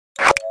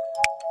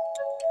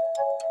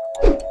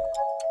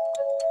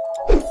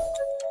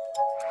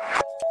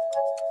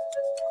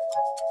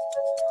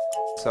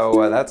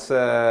So that's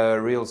a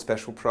real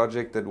special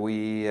project that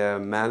we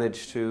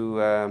managed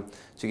to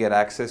get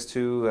access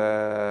to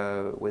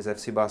with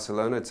FC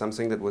Barcelona. It's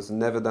something that was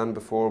never done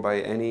before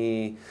by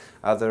any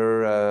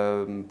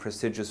other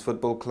prestigious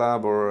football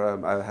club,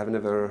 or I have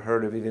never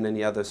heard of even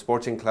any other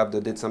sporting club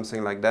that did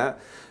something like that.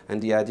 And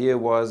the idea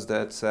was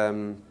that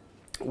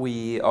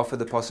we offered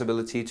the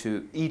possibility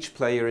to each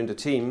player in the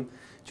team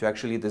to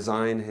actually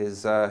design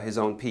his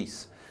own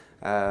piece.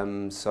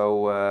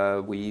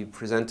 So we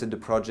presented the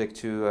project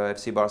to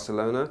FC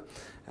Barcelona,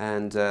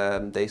 and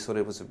they thought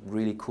it was a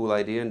really cool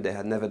idea, and they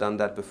had never done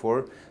that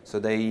before. So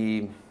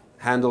they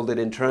handled it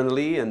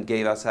internally and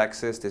gave us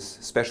access, this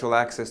special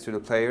access to the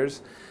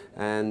players.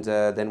 And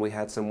then we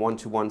had some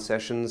one-to-one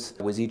sessions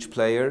with each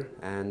player,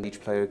 and each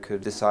player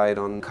could decide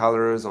on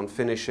colors, on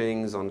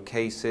finishings, on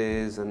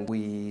cases. And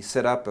we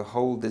set up a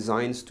whole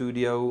design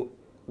studio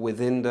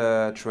within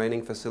the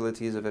training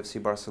facilities of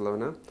FC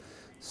Barcelona.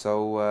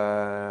 So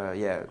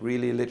yeah,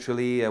 really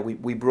literally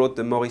we brought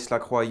the Maurice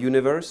Lacroix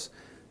universe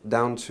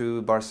down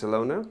to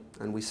Barcelona,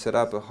 and we set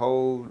up a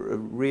whole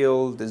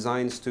real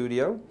design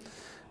studio.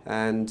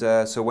 And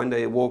so when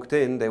they walked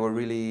in, they were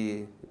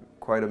really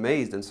quite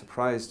amazed and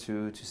surprised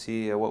to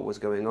see what was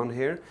going on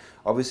here.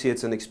 Obviously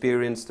it's an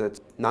experience that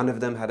none of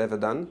them had ever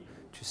done,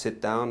 to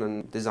sit down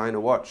and design a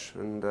watch.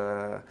 And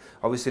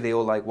obviously they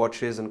all like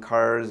watches and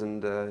cars,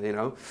 and you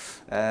know,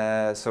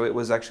 so it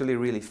was actually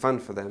really fun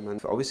for them.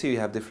 And obviously you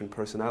have different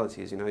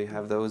personalities, you know, you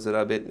have those that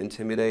are a bit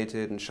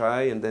intimidated and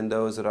shy, and then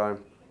those that are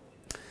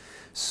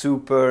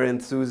super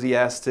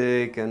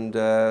enthusiastic and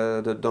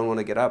that don't want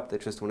to get up. They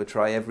just want to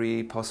try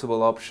every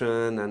possible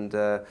option and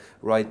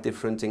write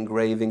different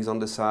engravings on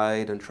the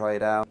side and try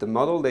it out. The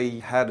model they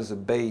had as a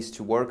base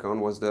to work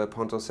on was the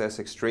Pontos S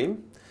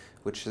Extreme,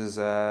 which is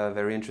a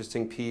very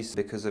interesting piece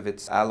because of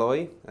its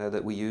alloy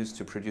that we use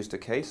to produce the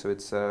case. So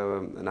it's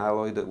an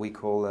alloy that we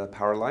call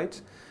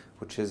Powerlite,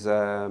 which is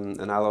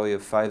an alloy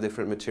of 5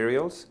 different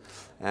materials,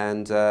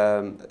 and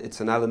it's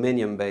an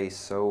aluminium base.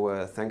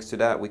 So thanks to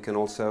that we can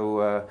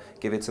also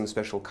give it some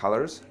special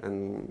colors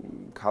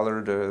and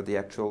color the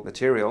actual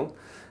material.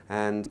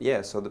 And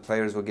yeah, so the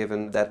players were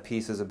given that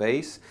piece as a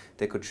base.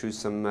 They could choose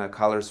some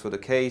colors for the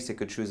case. They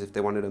could choose if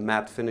they wanted a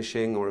matte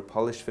finishing or a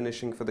polished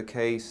finishing for the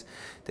case.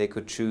 They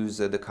could choose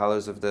the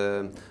colors of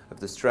the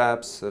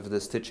straps, of the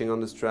stitching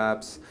on the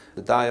straps,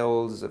 the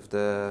dials, of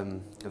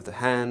the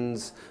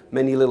hands,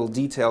 many little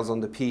details on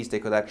the piece they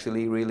could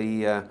actually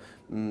really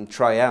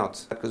try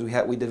out. Because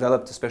we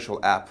developed a special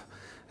app.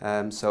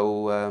 Whilst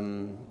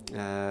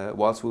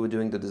we were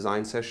doing the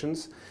design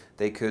sessions,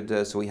 they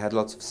could, so we had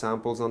lots of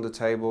samples on the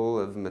table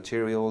of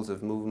materials,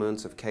 of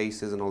movements, of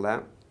cases and all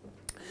that.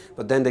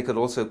 But then they could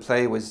also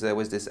play with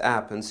this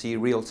app and see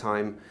real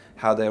time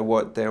how their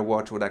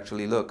watch would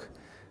actually look,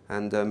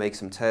 and make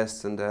some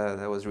tests, and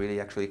that was really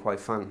actually quite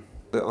fun.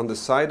 On the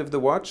side of the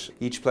watch,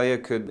 each player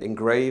could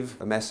engrave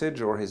a message,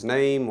 or his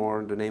name,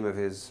 or the name of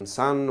his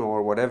son,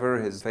 or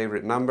whatever, his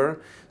favorite number.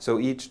 So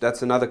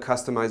that's another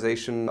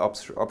customization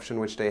option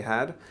which they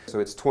had. So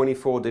it's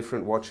 24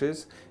 different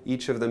watches,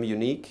 each of them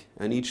unique,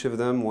 and each of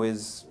them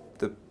with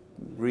the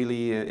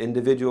really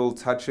individual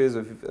touches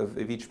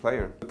of each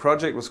player. The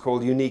project was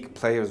called Unique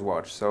Player's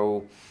Watch.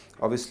 So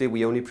obviously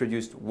we only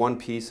produced one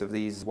piece of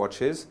these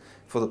watches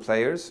for the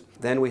players.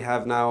 Then we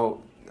have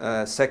now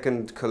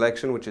second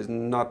collection, which is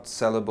not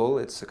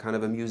sellable. It's a kind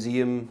of a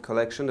museum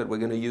collection that we're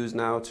going to use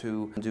now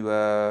to do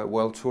a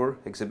world tour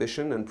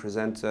exhibition and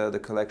present the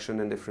collection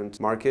in different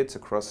markets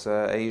across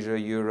Asia,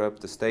 Europe,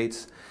 the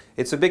States.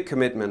 It's a big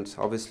commitment,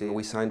 obviously.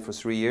 We signed for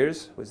 3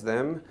 years with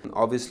them.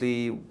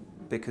 Obviously,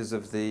 because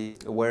of the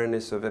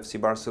awareness of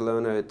FC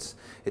Barcelona, it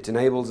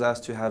enables us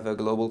to have a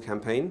global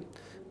campaign,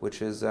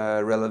 which is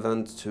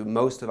relevant to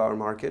most of our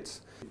markets.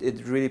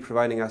 It's really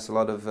providing us a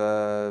lot of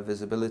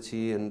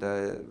visibility, and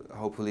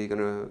hopefully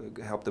going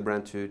to help the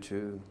brand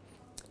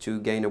to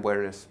gain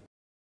awareness.